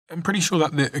I'm pretty sure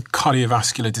that the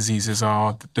cardiovascular diseases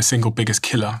are the single biggest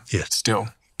killer. Yes. Still.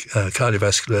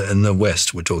 Cardiovascular in the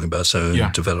West, we're talking about, so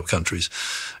in developed countries.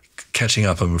 Catching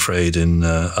up, I'm afraid, in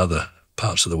other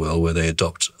parts of the world where they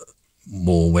adopt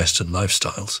more Western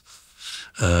lifestyles.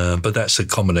 But that's a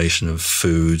combination of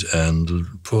food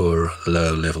and poor,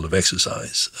 low level of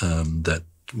exercise that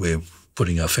we're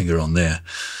putting our finger on there.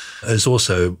 There's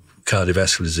also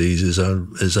cardiovascular disease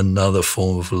is another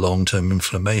form of long-term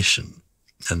inflammation.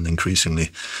 And increasingly,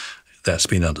 that's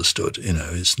been understood.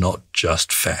 It's not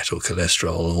just fat or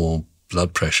cholesterol or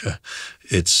blood pressure.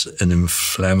 It's an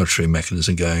inflammatory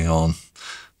mechanism going on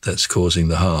that's causing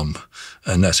the harm.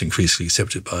 And that's increasingly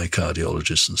accepted by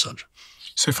cardiologists and such.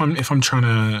 So if I'm trying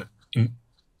to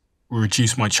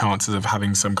reduce my chances of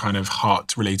having some kind of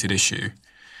heart-related issue,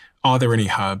 are there any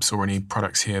herbs or any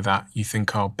products here that you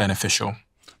think are beneficial?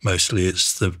 Mostly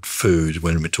it's the food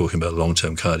when we're talking about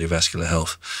long-term cardiovascular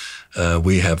health.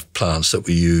 We have plants that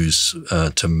we use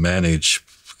to manage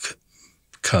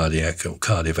cardiac or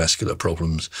cardiovascular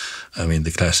problems. I mean,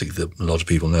 the classic that a lot of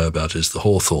people know about is the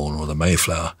hawthorn or the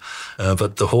mayflower.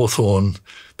 But the hawthorn,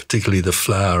 particularly the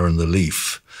flower and the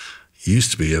leaf, used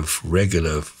to be a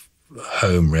regular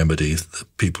home remedy that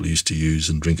people used to use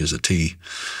and drink as a tea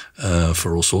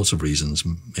for all sorts of reasons,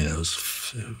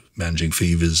 managing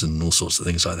fevers and all sorts of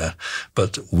things like that.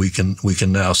 But we can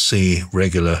now see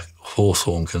regular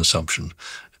hawthorn consumption,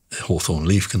 hawthorn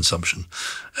leaf consumption,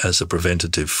 as a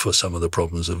preventative for some of the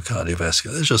problems of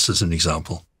cardiovascular. Just as an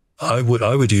example, I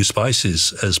would use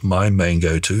spices as my main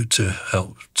go-to to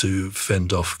help to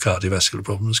fend off cardiovascular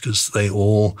problems because they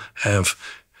all have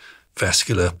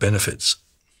vascular benefits.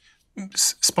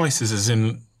 Spices as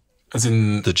in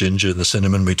the ginger, the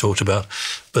cinnamon we talked about,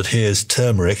 but here's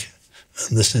turmeric,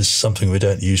 and this is something we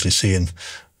don't usually see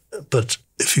but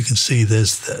if you can see,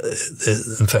 there's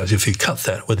in fact, if you cut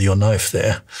that with your knife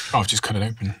there, I've just cut it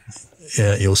open.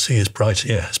 Yeah, you'll see it's bright.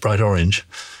 Yeah, it's bright orange.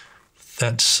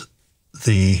 That's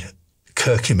the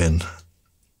curcumin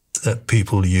that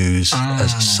people use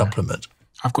as a supplement.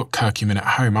 I've got curcumin at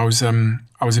home. I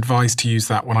was advised to use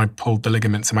that when I pulled the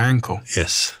ligaments in my ankle.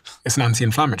 Yes. It's an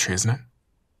anti-inflammatory, isn't it?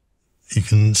 You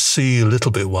can see a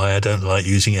little bit why I don't like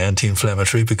using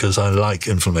anti-inflammatory, because I like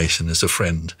inflammation as a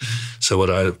friend. Mm-hmm. So what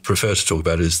I prefer to talk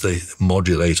about is they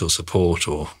modulate or support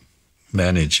or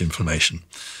manage inflammation.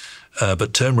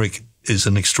 But turmeric is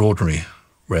an extraordinary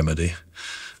remedy.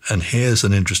 And here's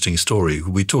an interesting story.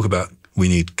 We talk about we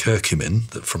need curcumin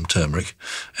from turmeric,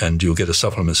 and you'll get a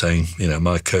supplement saying,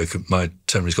 my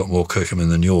turmeric's got more curcumin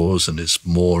than yours and it's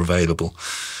more available.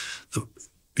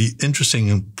 The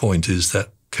interesting point is that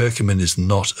curcumin is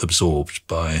not absorbed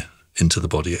into the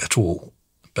body at all,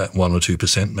 about 1 or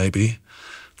 2% maybe.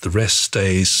 The rest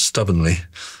stays stubbornly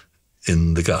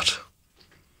in the gut.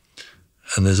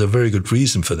 And there's a very good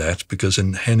reason for that, because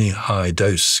in any high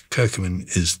dose,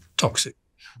 curcumin is toxic.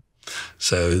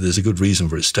 So there's a good reason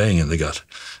for it staying in the gut.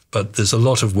 But there's a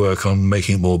lot of work on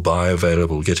making it more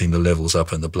bioavailable, getting the levels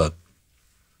up in the blood.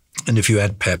 And if you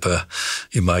add pepper,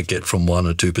 you might get from 1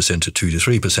 or 2% to 2 to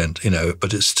 3%,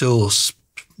 but it's still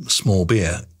small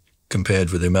beer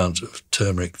compared with the amount of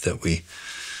turmeric that we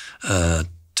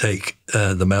take,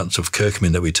 the amounts of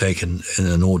curcumin that we take in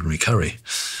an ordinary curry.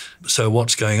 So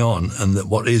what's going on, and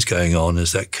what is going on,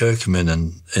 is that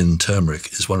curcumin in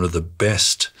turmeric is one of the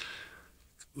best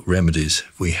remedies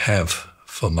we have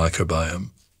for microbiome.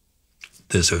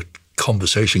 There's a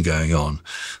conversation going on.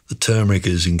 The turmeric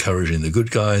is encouraging the good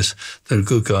guys. The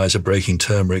good guys are breaking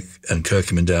turmeric and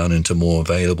curcumin down into more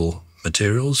available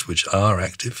materials, which are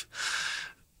active.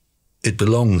 It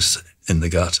belongs in the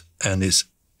gut, and its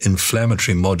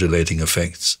inflammatory modulating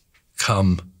effects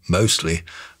come mostly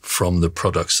from the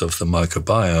products of the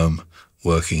microbiome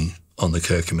working on the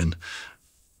curcumin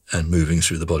and moving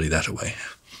through the body that way.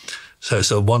 So it's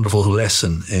a wonderful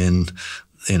lesson in,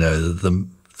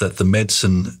 that the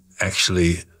medicine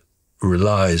actually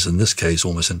relies, in this case,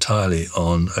 almost entirely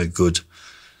on a good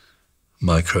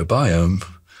microbiome,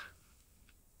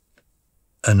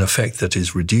 an effect that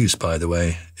is reduced, by the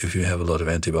way, if you have a lot of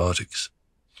antibiotics.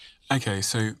 Okay,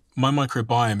 so my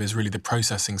microbiome is really the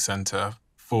processing center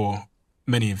for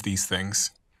many of these things.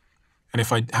 And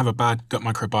if I have a bad gut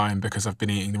microbiome because I've been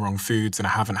eating the wrong foods and I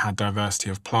haven't had diversity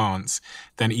of plants,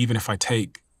 then even if I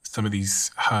take some of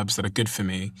these herbs that are good for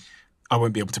me, I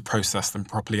won't be able to process them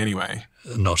properly anyway.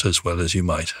 Not as well as you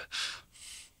might.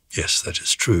 Yes, that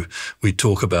is true. We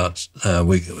talk about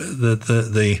we've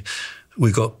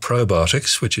got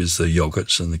probiotics, which is the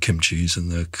yogurts and the kimchis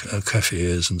and the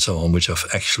kefirs and so on, which are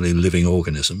actually living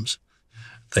organisms.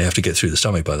 They have to get through the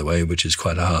stomach, by the way, which is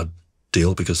quite a hard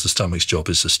deal because the stomach's job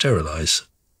is to sterilize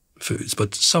foods,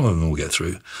 but some of them will get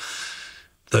through.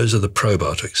 Those are the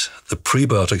probiotics. The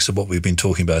prebiotics are what we've been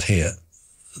talking about here,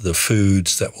 the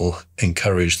foods that will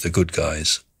encourage the good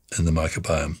guys in the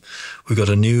microbiome. We've got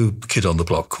a new kid on the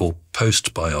block called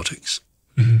postbiotics,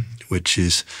 which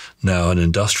is now an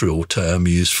industrial term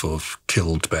used for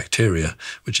killed bacteria,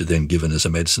 which are then given as a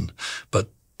medicine. But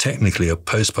technically, a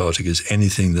postbiotic is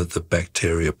anything that the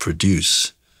bacteria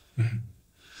produce.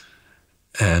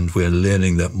 And we're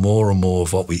learning that more and more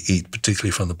of what we eat,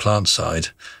 particularly from the plant side,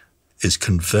 is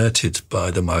converted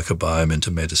by the microbiome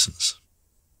into medicines.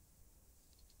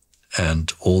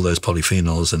 And all those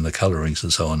polyphenols and the colorings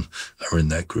and so on are in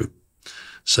that group.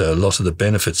 So a lot of the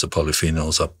benefits of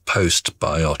polyphenols are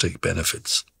postbiotic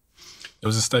benefits. There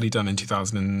was a study done in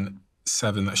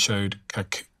 2007 that showed,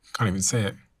 can't even say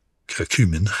it.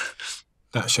 Curcumin.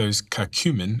 That shows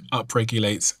curcumin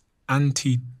upregulates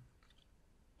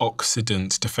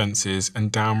antioxidant defenses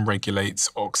and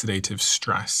downregulates oxidative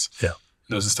stress. Yeah.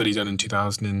 There was a study done in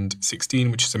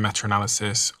 2016, which is a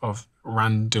meta-analysis of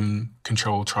random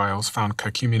control trials, found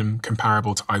curcumin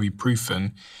comparable to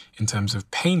ibuprofen in terms of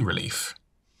pain relief.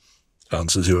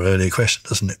 Answers your earlier question,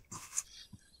 doesn't it?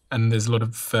 And there's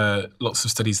lots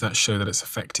of studies that show that it's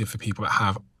effective for people that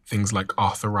have things like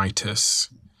arthritis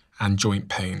and joint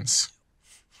pains.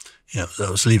 Yeah,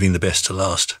 I was leaving the best to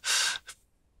last.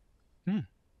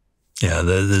 Yeah,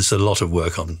 there's a lot of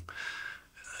work on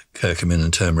curcumin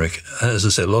and turmeric. As I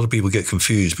said, a lot of people get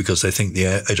confused because they think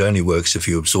it only works if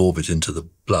you absorb it into the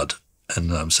blood.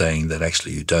 And I'm saying that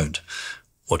actually you don't.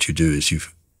 What you do is you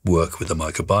work with the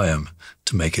microbiome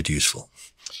to make it useful.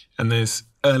 And there's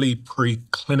early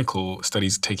preclinical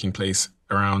studies taking place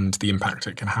around the impact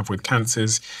it can have with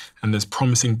cancers. And there's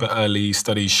promising but early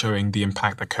studies showing the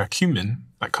impact that curcumin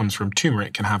that comes from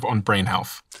turmeric can have on brain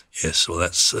health. Yes, well,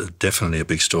 that's definitely a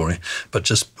big story. But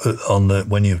just on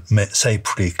when you say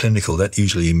preclinical, that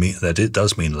usually it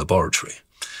does mean laboratory.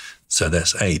 So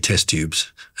that's A, test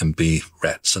tubes, and B,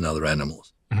 rats and other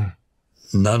animals.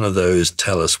 None of those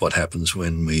tell us what happens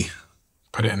when we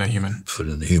put it in a human.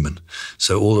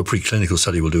 So all the preclinical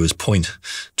study will do is point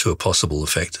to a possible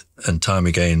effect. And time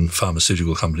again,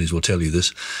 pharmaceutical companies will tell you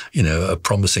this. You know, a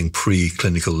promising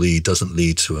preclinical lead doesn't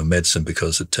lead to a medicine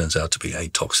because it turns out to be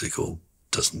atoxic or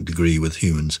doesn't agree with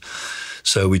humans.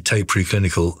 So we take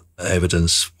preclinical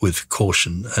evidence with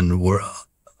caution, and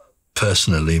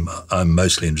I'm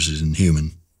mostly interested in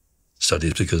human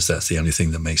studies because that's the only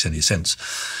thing that makes any sense.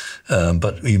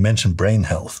 But you mentioned brain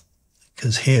health,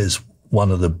 because here's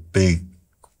one of the big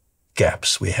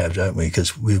gaps we have, don't we?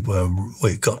 Because we've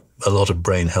got a lot of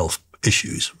brain health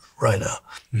issues right now.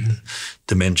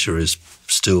 Dementia is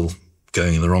still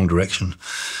going in the wrong direction.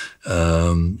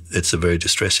 It's a very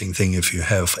distressing thing if you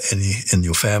have any in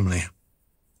your family.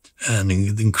 And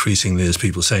increasingly there's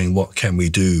people saying, what can we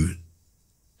do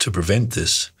to prevent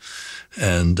this?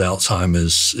 And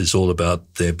Alzheimer's is all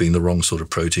about there being the wrong sort of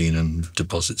protein and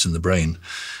deposits in the brain.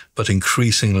 But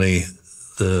increasingly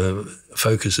the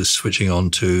focus is switching on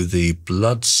to the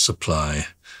blood supply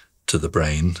to the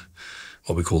brain,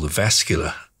 what we call the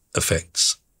vascular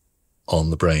effects on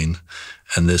the brain.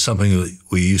 And there's something that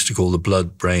we used to call the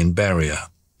blood-brain barrier,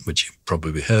 which you've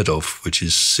probably heard of, which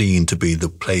is seen to be the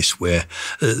place where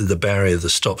the barrier that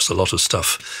stops a lot of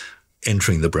stuff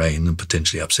entering the brain and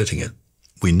potentially upsetting it.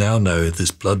 We now know this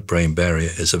blood-brain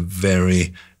barrier is a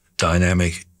very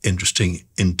dynamic, interesting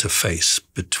interface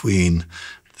between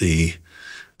the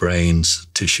brain's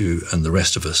tissue and the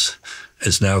rest of us.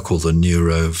 It's now called the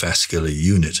neurovascular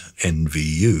unit,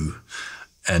 NVU,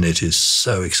 and it is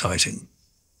so exciting.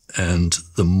 And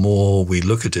the more we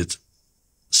look at it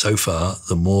so far,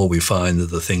 the more we find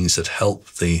that the things that help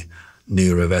the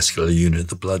neurovascular unit,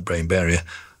 the blood-brain barrier,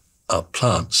 are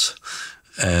plants.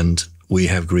 And we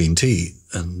have green tea,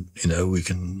 and we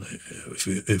can,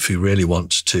 if you really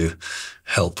want to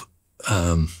help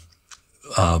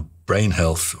our brain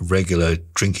health, regular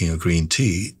drinking of green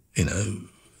tea,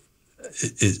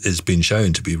 it's been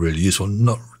shown to be really useful.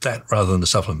 Not that rather than a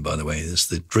supplement, by the way, is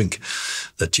the drink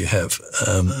that you have.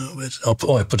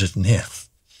 I put it in here.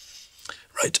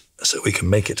 Right, so we can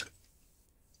make it.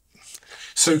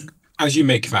 So as you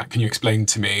make that, can you explain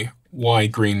to me why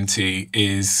green tea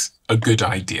is a good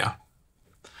idea?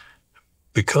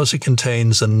 Because it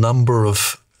contains a number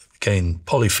of, again,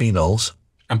 polyphenols.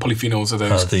 And polyphenols are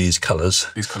those? These colours.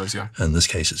 These colours, yeah. In this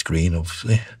case, it's green,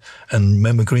 obviously. And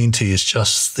remember, green tea is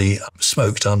just the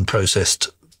smoked, unprocessed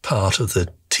part of the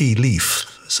tea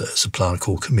leaf. So it's a plant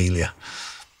called Camellia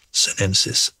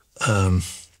sinensis.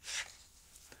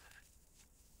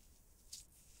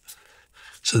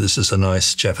 So this is a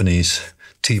nice Japanese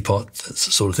teapot. That's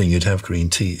the sort of thing you'd have green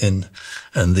tea in.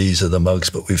 And these are the mugs,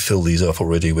 but we've filled these up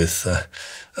already with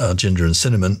our ginger and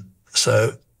cinnamon.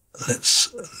 So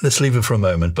let's leave it for a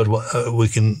moment. But we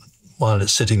can, while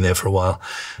it's sitting there for a while,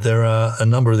 there are a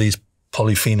number of these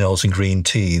polyphenols in green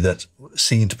tea that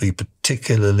seem to be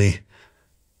particularly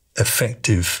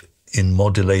effective in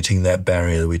modulating that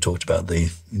barrier that we talked about, the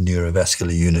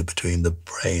neurovascular unit between the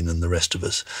brain and the rest of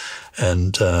us.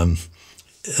 And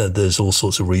there's all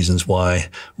sorts of reasons why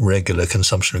regular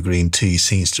consumption of green tea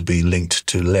seems to be linked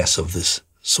to less of this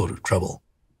sort of trouble.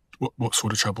 What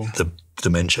sort of trouble? The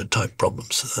dementia type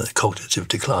problems, the cognitive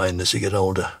decline as you get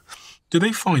older. Do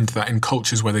they find that in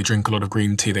cultures where they drink a lot of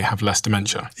green tea, they have less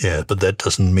dementia? Yeah, but that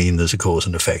doesn't mean there's a cause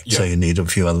and effect. Yeah. So you need a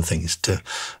few other things to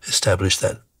establish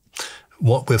that.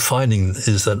 What we're finding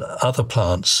is that other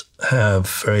plants have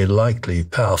very likely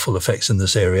powerful effects in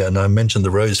this area. And I mentioned the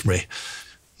rosemary.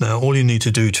 Now, all you need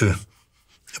to do to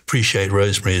appreciate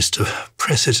rosemary is to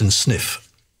press it and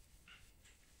sniff.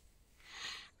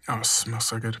 Oh, it smells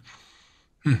so good.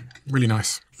 Really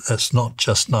nice. That's not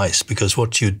just nice, because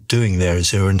what you're doing there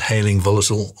is you're inhaling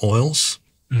volatile oils,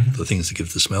 the things that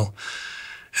give the smell.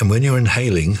 And when you're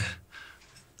inhaling,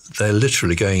 they're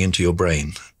literally going into your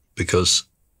brain, because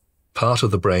part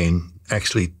of the brain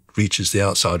actually reaches the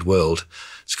outside world.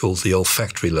 It's called the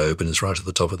olfactory lobe, and it's right at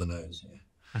the top of the nose.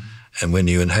 And when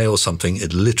you inhale something,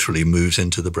 it literally moves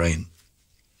into the brain.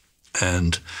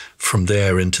 And from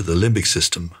there into the limbic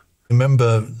system.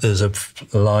 Remember, there's a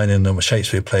line in a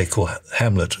Shakespeare play called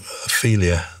Hamlet.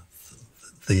 Ophelia,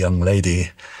 the young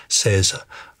lady, says,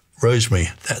 rosemary,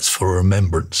 that's for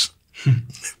remembrance.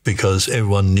 Because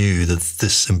everyone knew that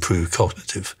this improved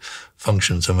cognitive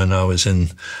functions. And when I was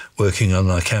working on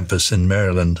our campus in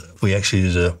Maryland, we actually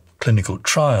did a clinical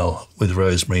trial with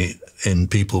rosemary in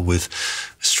people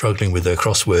struggling with their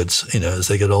crosswords, as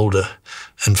they get older,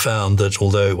 and found that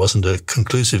although it wasn't a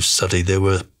conclusive study, there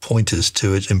were pointers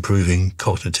to it improving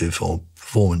cognitive or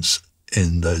performance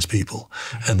in those people.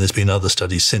 And there's been other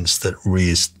studies since that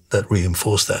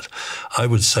reinforce that. I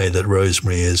would say that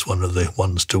rosemary is one of the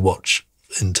ones to watch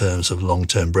in terms of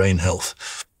long-term brain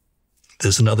health.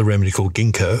 There's another remedy called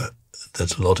ginkgo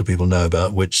that a lot of people know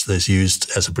about, which is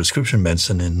used as a prescription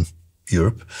medicine in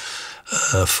Europe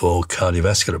for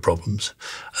cardiovascular problems.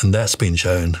 And that's been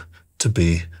shown to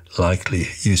be likely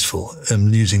useful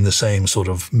and using the same sort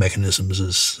of mechanisms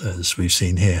as we've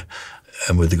seen here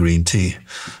and with the green tea.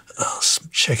 I'll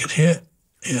check it here.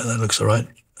 Yeah, that looks all right.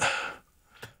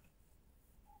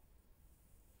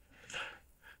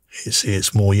 You see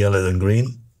it's more yellow than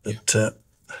green. But,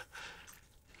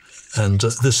 and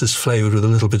this is flavoured with a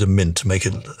little bit of mint to make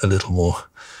it a little more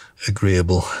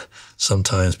agreeable.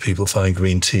 Sometimes people find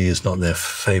green tea is not their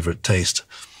favourite taste.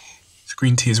 So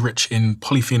green tea is rich in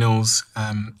polyphenols,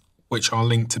 which are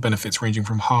linked to benefits ranging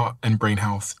from heart and brain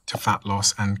health to fat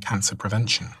loss and cancer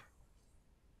prevention.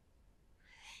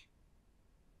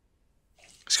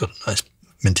 It's got a nice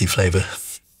minty flavour.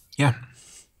 Yeah.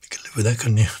 You could live with that,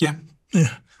 couldn't you? Yeah.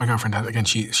 Yeah. My girlfriend, again,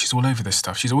 she's all over this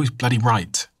stuff. She's always bloody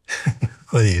right.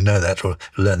 Well, you know that, or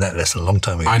learned that lesson a long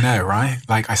time ago. I know, right?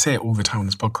 Like, I say it all the time on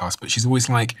this podcast, but she's always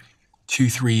like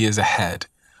 2-3 years ahead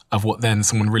of what then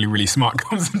someone really, really smart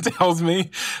comes and tells me.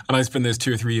 And I spend those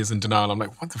 2 or 3 years in denial. I'm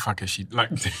like, what the fuck is she like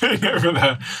doing over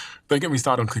there? Don't get me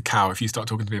started on cacao. If you start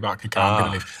talking to me about cacao, I'm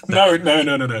going to leave.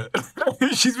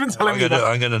 No. She's been telling me that.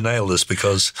 I'm going to nail this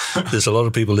because there's a lot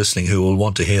of people listening who will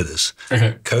want to hear this.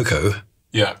 Okay. Cocoa,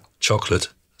 yeah, chocolate,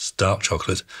 dark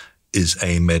chocolate, is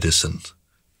a medicine.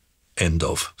 End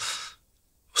of.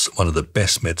 One of the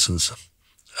best medicines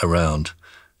around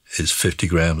is 50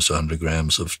 grams to 100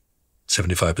 grams of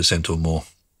 75% or more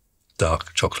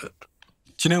dark chocolate.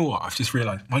 Do you know what? I've just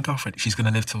realised my girlfriend, she's going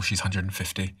to live till she's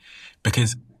 150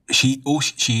 because she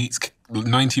eats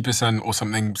 90% or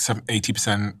something,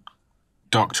 80%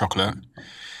 dark chocolate.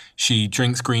 She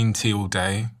drinks green tea all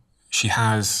day. She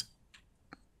has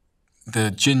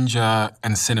the ginger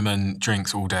and cinnamon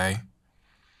drinks all day.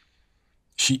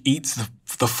 She eats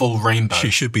the full rainbow.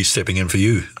 She should be stepping in for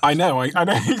you. I know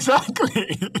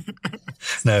exactly.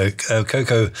 No,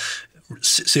 cocoa,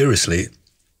 seriously,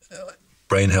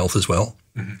 brain health as well,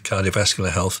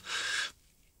 cardiovascular health.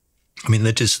 I mean,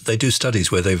 they do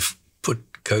studies where they've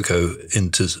put cocoa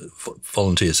into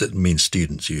volunteers, that means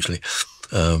students usually,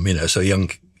 so young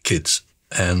kids,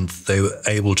 and they were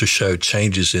able to show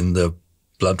changes in the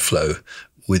blood flow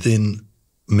within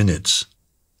minutes,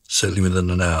 certainly within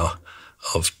an hour,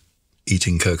 of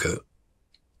eating cocoa.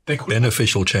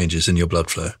 Beneficial changes in your blood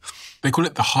flow. They call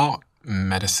it the heart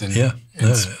medicine. Yeah,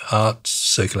 heart,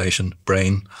 circulation,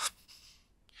 brain.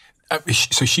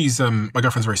 So she's, my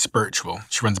girlfriend's very spiritual.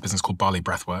 She runs a business called Bali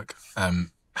Breathwork.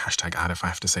 Hashtag ad if I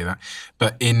have to say that.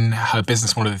 But in her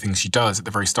business, one of the things she does at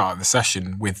the very start of the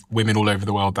session with women all over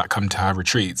the world that come to her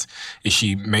retreats is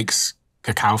she makes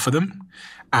cacao for them.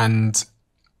 And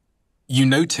you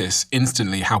notice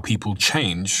instantly how people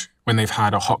change when they've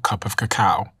had a hot cup of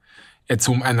cacao.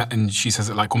 And she says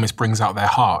it like almost brings out their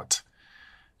heart.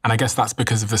 And I guess that's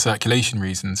because of the circulation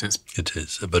reasons. It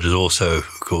is. But it also,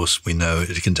 of course, we know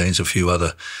it contains a few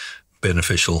other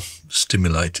beneficial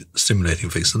stimulating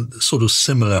effects, sort of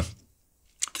similar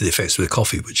to the effects of the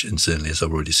coffee, which incidentally, as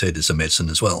I've already said, is a medicine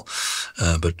as well.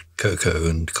 But cocoa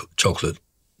and chocolate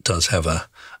does have a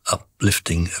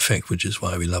uplifting effect, which is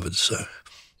why we love it so.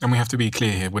 And we have to be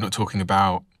clear here, we're not talking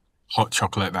about hot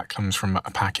chocolate that comes from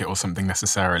a packet or something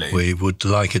necessarily. We would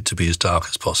like it to be as dark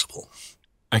as possible.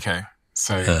 Okay.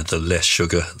 So the less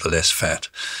sugar, the less fat.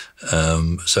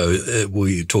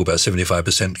 We talk about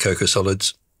 75% cocoa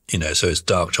solids, so it's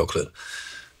dark chocolate.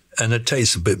 And it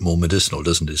tastes a bit more medicinal,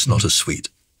 doesn't it? It's not as sweet.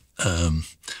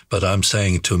 But I'm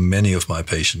saying to many of my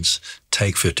patients,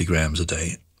 take 50 grams a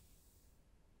day.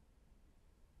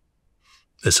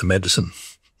 It's a medicine.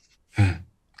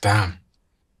 Damn.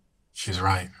 She's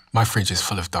right. My fridge is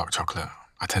full of dark chocolate.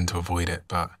 I tend to avoid it,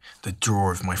 but the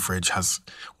drawer of my fridge has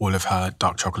all of her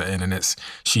dark chocolate in, and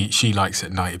she likes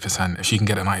it 90%. If she can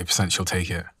get it 90%, she'll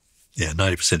take it. Yeah,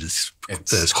 90%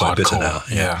 is quite bitter now.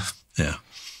 Yeah.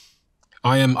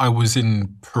 I was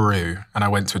in Peru and I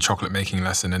went to a chocolate making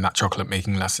lesson, and that chocolate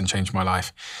making lesson changed my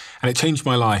life. And it changed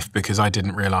my life because I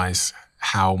didn't realize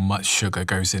how much sugar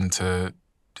goes into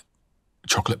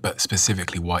chocolate, but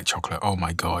specifically white chocolate. Oh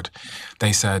my God.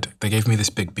 They gave me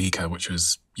this big beaker, which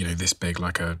was, this big,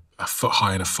 like a foot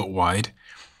high and a foot wide.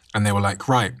 And they were like,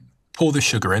 right, pour the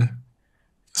sugar in.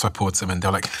 So I poured some in.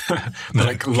 They're like,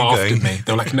 laughed at me.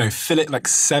 They were like, no, fill it like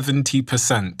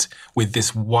 70% with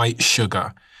this white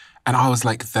sugar. And I was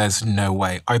like, there's no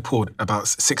way. I poured about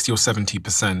 60 or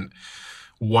 70%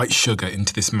 white sugar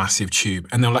into this massive tube.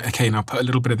 And they're like, okay, now put a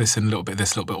little bit of this in, a little bit of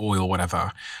this, a little bit of oil,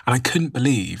 whatever. And I couldn't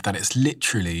believe that it's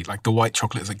literally, like the white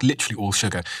chocolate is like literally all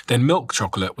sugar. Then milk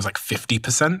chocolate was like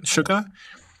 50% sugar.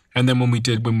 And then when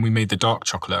we made the dark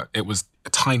chocolate, it was a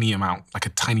tiny amount, like a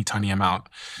tiny, tiny amount.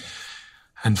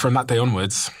 And from that day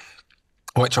onwards,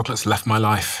 white chocolate's left my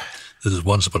life. This is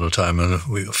once upon a time, a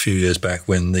few years back,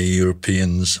 when the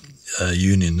European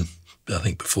Union, I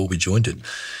think before we joined it,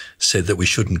 said that we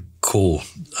shouldn't call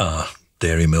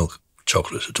dairy milk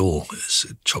chocolate at all. It's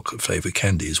chocolate-flavoured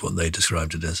candy is what they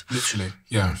described it as. Literally,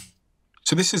 yeah.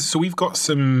 So we've got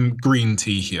some green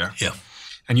tea here. Yeah.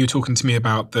 And you were talking to me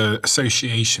about the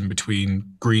association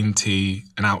between green tea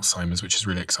and Alzheimer's, which is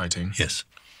really exciting. Yes.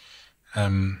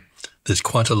 There's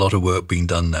quite a lot of work being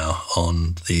done now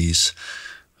on these.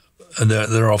 And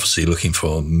they're obviously looking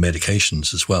for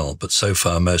medications as well, but so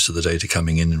far most of the data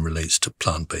coming in relates to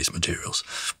plant-based materials.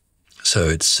 So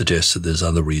it suggests that there's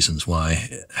other reasons why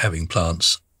having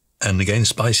plants, and again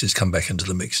spices come back into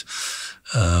the mix,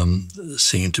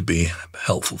 seem to be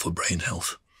helpful for brain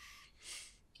health.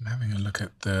 I'm having a look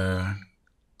at the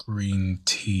green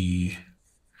tea.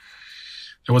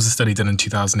 There was a study done in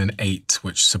 2008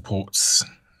 which supports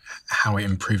how it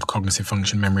improved cognitive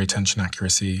function, memory, attention,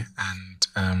 accuracy,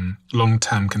 and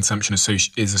long-term consumption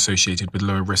is associated with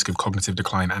lower risk of cognitive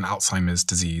decline and Alzheimer's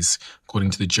disease, according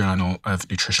to the Journal of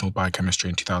Nutritional Biochemistry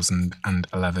in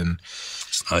 2011.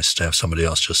 It's nice to have somebody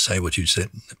else just say what you said.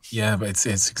 Yeah, but it's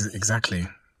exactly.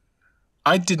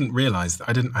 I didn't realize that.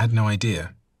 I had no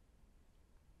idea.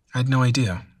 I had no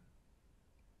idea.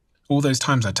 All those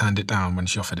times I turned it down when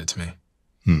she offered it to me.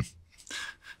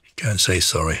 Go and say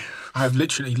sorry. I've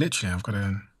literally, I've got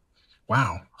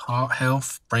heart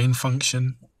health, brain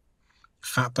function,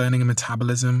 fat burning and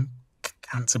metabolism,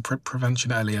 cancer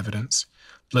prevention, early evidence,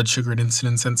 blood sugar and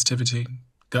insulin sensitivity,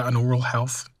 gut and oral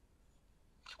health.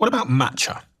 What about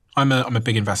matcha? I'm a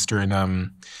big investor in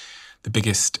the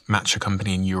biggest matcha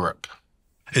company in Europe.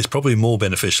 It's probably more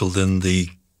beneficial than the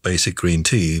basic green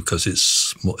tea because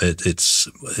it's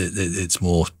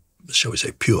more, shall we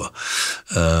say, pure.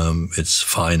 It's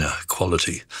finer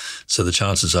quality. So the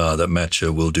chances are that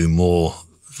matcha will do more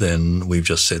than we've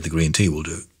just said the green tea will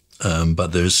do.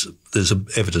 But there's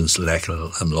evidence lack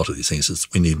on a lot of these things.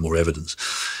 We need more evidence.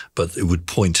 But it would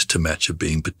point to matcha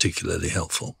being particularly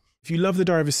helpful. If you love the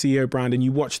Diary of a CEO brand and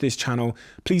you watch this channel,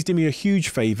 please do me a huge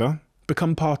favour.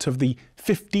 Become part of the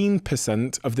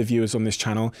 15% of the viewers on this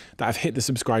channel that have hit the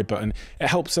subscribe button. It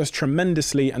helps us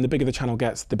tremendously, and the bigger the channel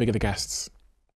gets, the bigger the guests.